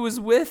groom who is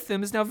with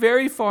them is now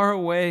very far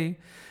away.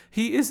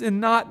 He is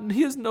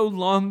no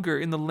longer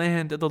in the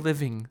land of the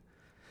living.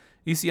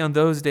 You see, on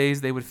those days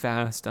they would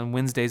fast, on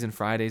Wednesdays and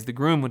Fridays. The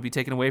groom would be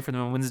taken away from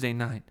them on Wednesday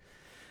night,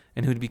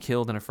 and who would be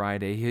killed on a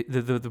Friday?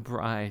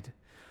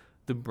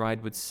 The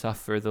bride would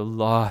suffer the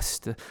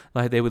loss,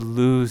 like they would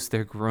lose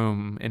their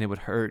groom, and it would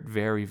hurt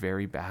very,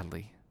 very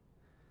badly.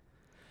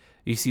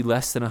 You see,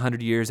 less than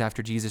 100 years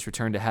after Jesus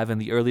returned to heaven,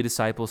 the early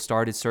disciples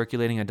started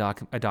circulating a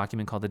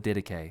document called the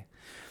Didache.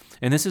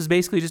 And this is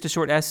basically just a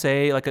short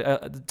essay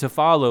to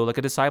follow, like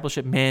a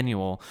discipleship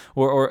manual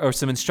or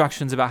some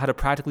instructions about how to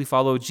practically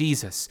follow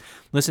Jesus.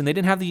 Listen, they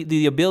didn't have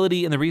the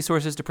ability and the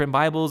resources to print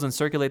Bibles and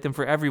circulate them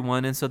for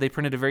everyone, and so they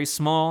printed a very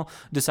small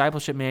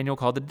discipleship manual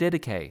called the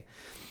Didache.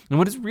 And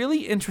what is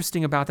really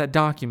interesting about that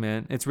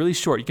document, it's really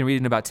short, you can read it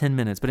in about 10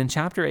 minutes, but in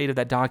chapter 8 of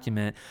that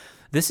document,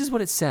 this is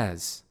what it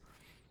says.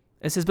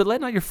 It says, but let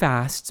not your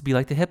fasts be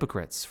like the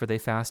hypocrites, for they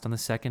fast on the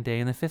 2nd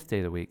day and the 5th day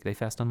of the week. They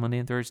fast on Monday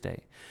and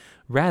Thursday.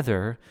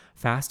 Rather,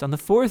 fast on the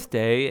 4th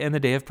day and the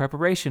day of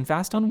preparation.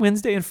 Fast on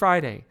Wednesday and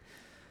Friday.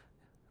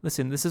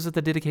 Listen, this is what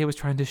the Didache was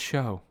trying to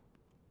show.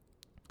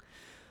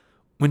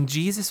 When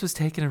Jesus was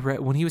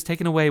when he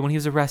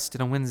was arrested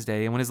on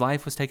Wednesday, and when his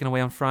life was taken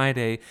away on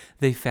Friday,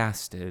 they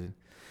fasted.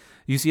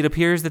 You see, it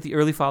appears that the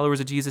early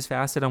followers of Jesus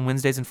fasted on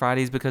Wednesdays and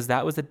Fridays because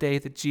that was the day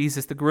that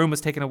Jesus, the groom, was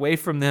taken away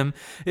from them.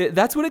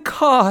 That's what it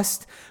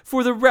cost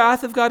for the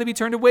wrath of God to be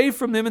turned away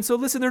from them. And so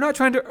listen, they're not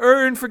trying to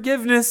earn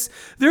forgiveness.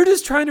 They're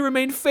just trying to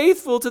remain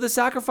faithful to the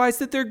sacrifice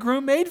that their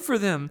groom made for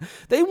them.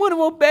 They want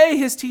to obey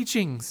his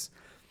teachings.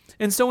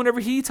 And so whenever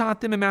he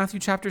taught them in Matthew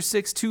chapter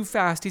 6 to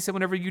fast, he said,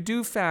 whenever you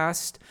do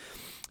fast,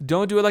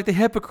 don't do it like the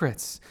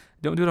hypocrites.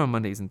 Don't do it on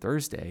Mondays and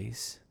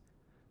Thursdays.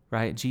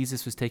 Right?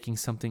 Jesus was taking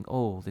something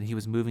old and he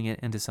was moving it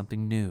into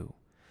something new.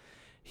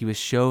 He was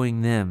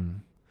showing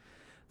them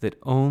that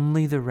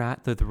only the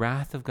wrath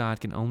of God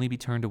can only be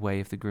turned away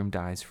if the groom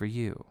dies for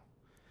you.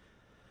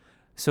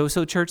 So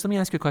church, let me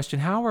ask you a question.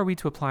 How are we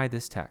to apply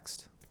this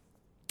text?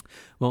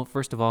 Well,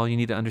 first of all, you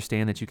need to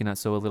understand that you cannot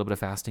sow a little bit of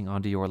fasting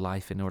onto your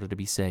life in order to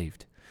be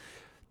saved.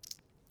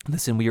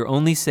 Listen, we are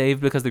only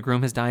saved because the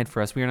groom has died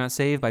for us. We are not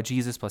saved by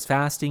Jesus plus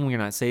fasting. We are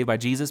not saved by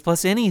Jesus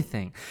plus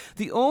anything.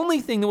 The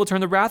only thing that will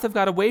turn the wrath of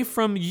God away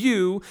from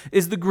you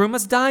is the groom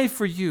must die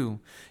for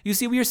you. You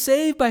see, we are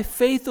saved by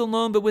faith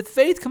alone, but with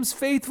faith comes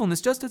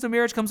faithfulness, just as a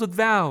marriage comes with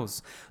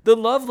vows. The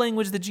love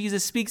language that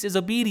Jesus speaks is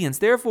obedience.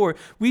 Therefore,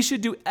 we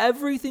should do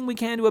everything we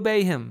can to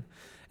obey him.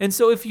 And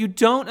so if you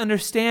don't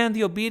understand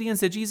the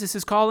obedience that Jesus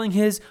is calling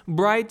his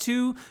bride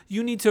to,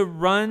 you need to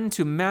run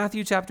to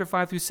Matthew chapter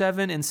 5 through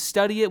 7 and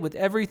study it with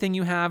everything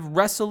you have,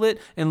 wrestle it,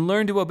 and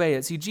learn to obey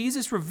it. See,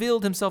 Jesus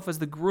revealed himself as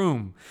the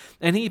groom,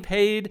 and he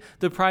paid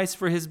the price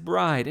for his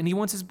bride, and he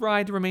wants his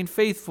bride to remain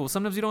faithful.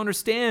 Sometimes we don't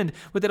understand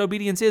what that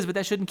obedience is, but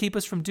that shouldn't keep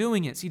us from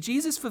doing it. See,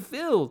 Jesus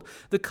fulfilled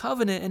the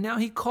covenant, and now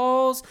he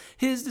calls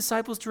his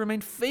disciples to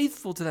remain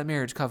faithful to that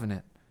marriage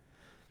covenant.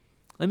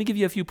 Let me give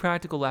you a few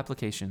practical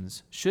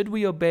applications. Should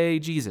we obey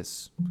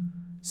Jesus?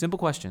 Simple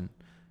question.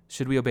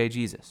 Should we obey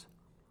Jesus?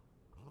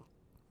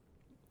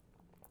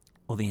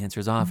 Well, the answer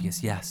is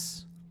obvious,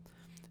 yes.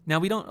 Now,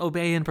 we don't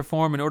obey and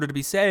perform in order to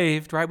be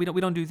saved, right? We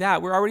don't do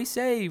that. We're already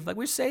saved.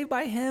 We're saved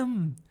by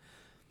him.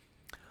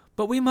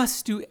 But we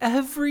must do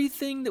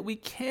everything that we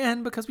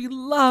can because we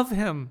love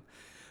him.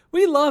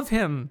 We love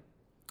him.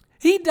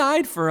 He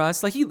died for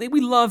us.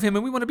 We love him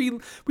and we want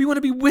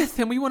to be with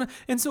him.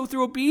 And so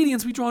through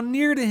obedience, we draw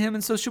near to him.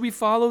 And so should we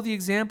follow the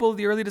example of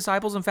the early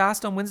disciples and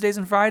fast on Wednesdays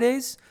and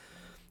Fridays?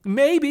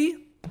 Maybe,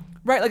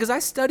 right? As I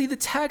study the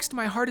text,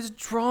 my heart is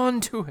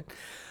drawn to it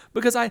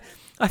because I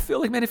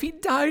feel like, man, if he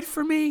died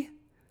for me,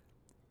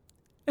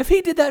 if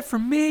he did that for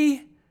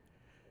me,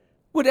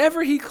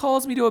 whatever he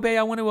calls me to obey,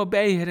 I want to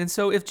obey it. And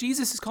so if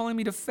Jesus is calling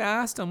me to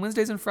fast on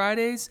Wednesdays and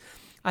Fridays,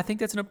 I think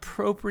that's an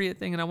appropriate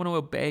thing and I want to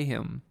obey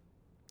him.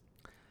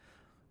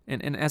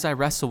 And as I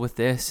wrestle with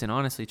this, and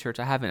honestly, church,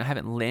 I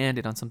haven't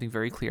landed on something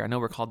very clear. I know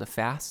we're called to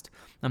fast.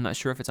 I'm not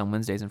sure if it's on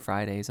Wednesdays and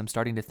Fridays. I'm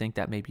starting to think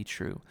that may be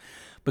true.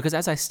 Because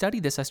as I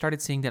studied this, I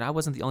started seeing that I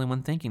wasn't the only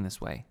one thinking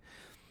this way.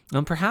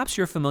 Perhaps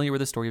you're familiar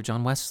with the story of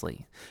John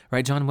Wesley,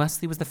 right? John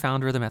Wesley was the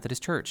founder of the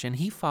Methodist Church, and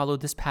he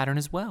followed this pattern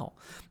as well.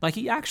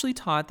 He actually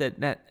taught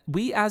that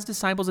we as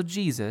disciples of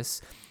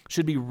Jesus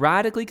should be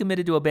radically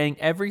committed to obeying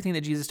everything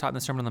that Jesus taught in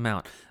the Sermon on the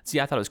Mount. See,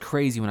 I thought it was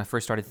crazy when I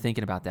first started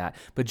thinking about that,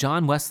 but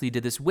John Wesley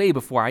did this way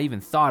before I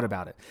even thought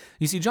about it.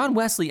 You see, John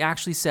Wesley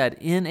actually said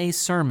in a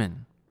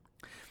sermon,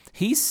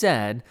 he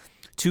said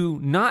to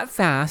not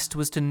fast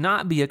was to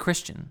not be a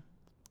Christian.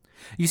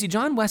 You see,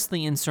 John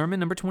Wesley in sermon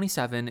number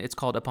 27, it's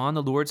called Upon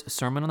the Lord's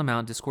Sermon on the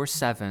Mount, Discourse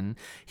 7,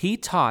 he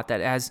taught that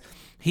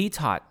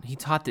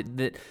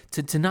that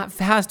to not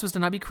fast was to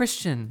not be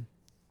Christian.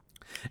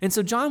 And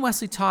so John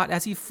Wesley taught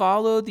as he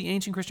followed the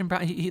ancient Christian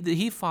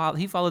he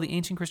followed the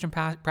ancient Christian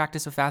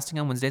practice of fasting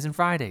on Wednesdays and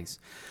Fridays.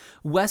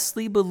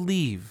 Wesley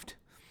believed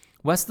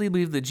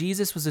that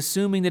Jesus was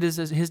assuming that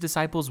his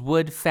disciples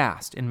would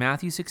fast. In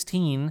Matthew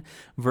 16,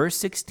 verse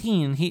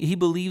 16, he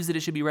believes that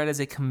it should be read as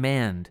a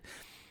command.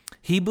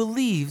 He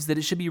believes that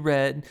it should be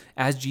read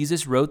as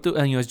Jesus wrote,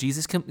 as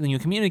Jesus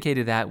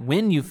communicated that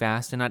when you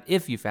fast and not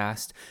if you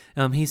fast.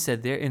 He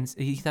said there, and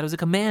he thought it was a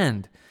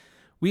command.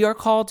 We are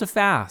called to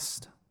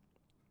fast.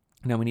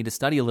 Now, we need to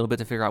study a little bit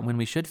to figure out when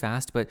we should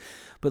fast, but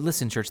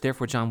listen, church,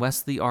 therefore, John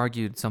Wesley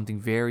argued something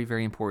very,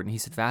 very important. He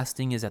said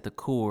fasting is at the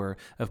core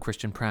of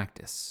Christian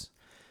practice.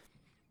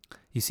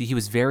 You see, he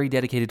was very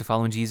dedicated to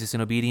following Jesus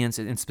in obedience,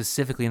 and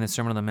specifically in the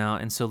Sermon on the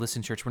Mount. And so,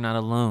 listen, church, we're not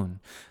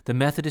alone. The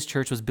Methodist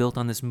Church was built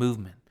on this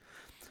movement.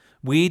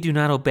 We do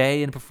not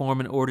obey and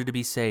perform in order to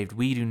be saved.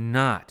 We do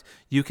not.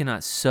 You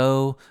cannot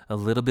sow a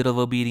little bit of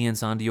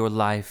obedience onto your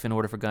life in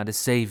order for God to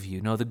save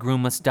you. No, the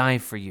groom must die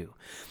for you.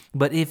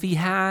 But if he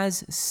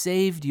has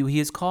saved you, he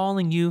is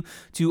calling you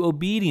to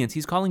obedience.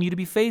 He's calling you to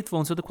be faithful.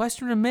 And so the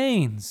question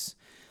remains,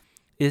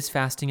 is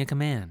fasting a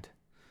command?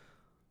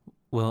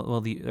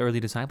 Well, the early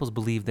disciples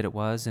believed that it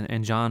was,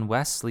 and John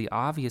Wesley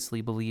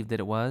obviously believed that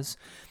it was.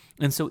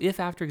 And so if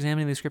after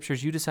examining the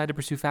scriptures you decide to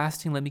pursue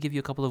fasting, let me give you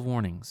a couple of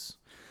warnings.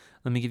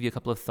 Let me give you a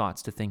couple of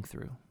thoughts to think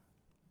through,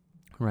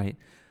 right?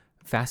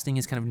 Fasting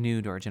is kind of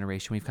new to our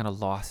generation. We've kind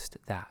of lost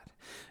that.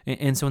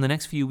 And so in the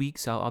next few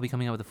weeks, I'll be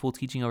coming out with a full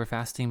teaching over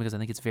fasting because I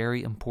think it's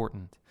very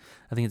important.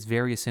 I think it's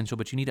very essential,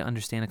 but you need to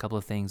understand a couple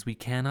of things. We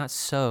cannot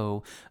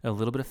sow a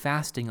little bit of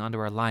fasting onto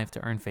our life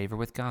to earn favor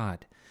with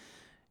God.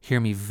 Hear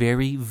me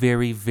very,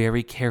 very,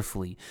 very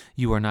carefully.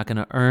 You are not going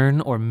to earn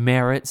or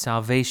merit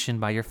salvation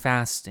by your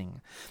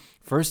fasting.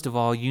 First of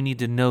all, you need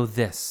to know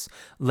this.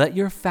 Let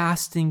your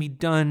fasting be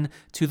done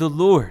to the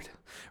Lord,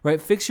 right?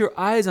 Fix your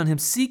eyes on him.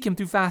 Seek him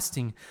through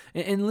fasting.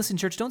 And listen,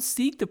 church, don't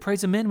seek the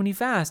praise of men when you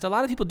fast. A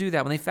lot of people do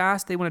that. When they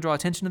fast, they want to draw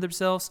attention to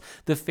themselves.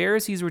 The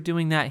Pharisees were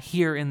doing that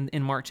here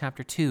in Mark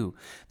chapter 2.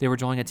 They were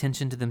drawing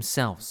attention to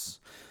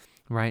themselves,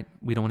 right?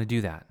 We don't want to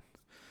do that.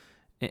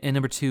 And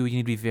number two, you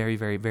need to be very,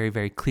 very, very,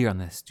 very clear on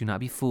this. Do not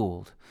be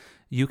fooled.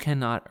 You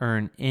cannot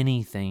earn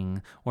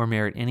anything or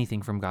merit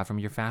anything from God from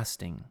your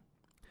fasting.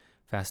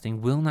 Fasting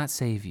will not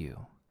save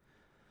you.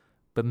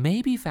 But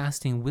maybe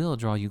fasting will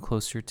draw you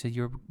closer to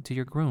your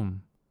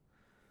groom.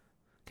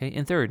 Okay?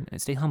 And third,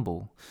 stay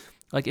humble.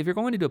 Like if you're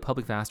going to do a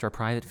public fast or a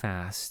private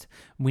fast,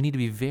 we need to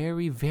be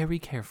very, very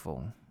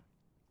careful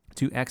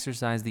to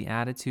exercise the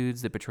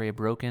attitudes that betray a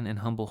broken and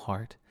humble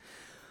heart,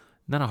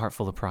 not a heart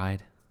full of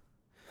pride.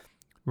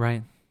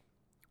 Right?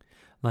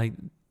 Like,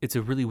 it's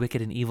a really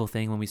wicked and evil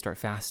thing when we start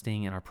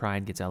fasting and our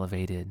pride gets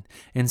elevated.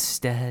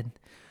 Instead,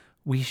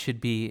 we should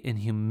be in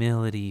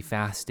humility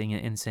fasting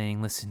and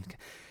saying, listen,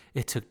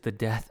 it took the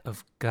death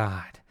of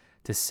God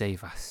to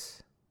save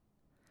us.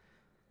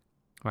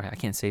 Right? I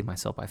can't save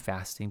myself by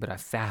fasting, but I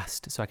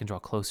fast so I can draw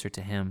closer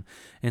to him.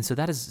 And so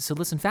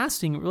listen,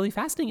 fasting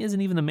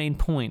isn't even the main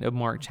point of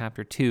Mark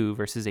chapter 2,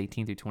 verses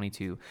 18 through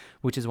 22,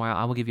 which is why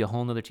I will give you a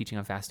whole nother teaching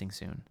on fasting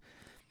soon.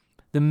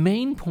 The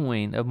main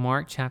point of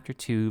Mark chapter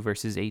 2,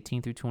 verses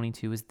 18 through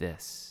 22 is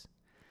this.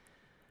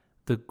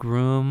 The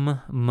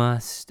groom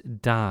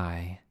must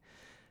die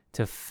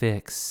to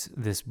fix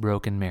this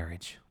broken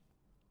marriage.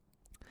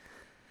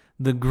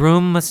 The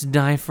groom must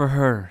die for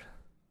her.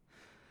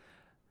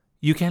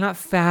 You cannot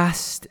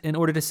fast in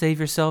order to save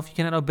yourself. You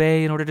cannot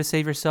obey in order to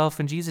save yourself.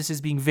 And Jesus is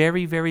being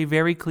very, very,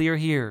 very clear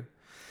here.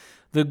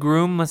 The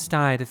groom must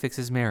die to fix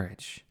his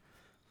marriage.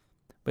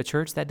 But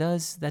church, that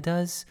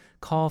does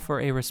call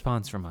for a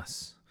response from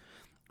us.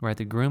 Right?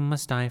 The groom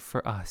must die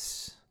for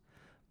us,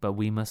 but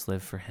we must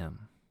live for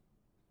him.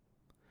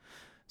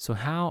 So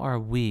how are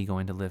we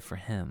going to live for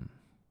him?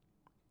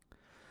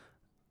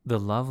 The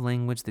love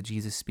language that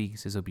Jesus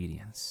speaks is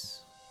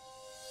obedience.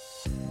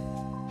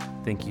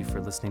 Thank you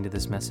for listening to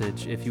this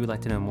message. If you would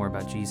like to know more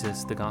about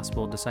Jesus, the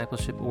gospel,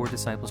 discipleship, or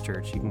Disciples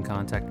Church, you can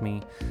contact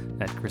me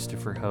at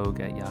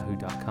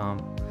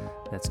christopherhogue@yahoo.com.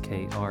 That's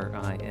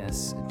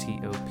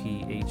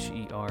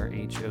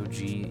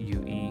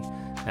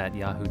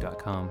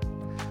KRISTOPHERHOGUE@yahoo.com.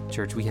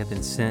 Church, we have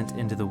been sent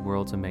into the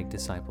world to make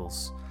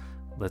disciples.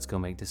 Let's go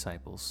make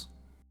disciples.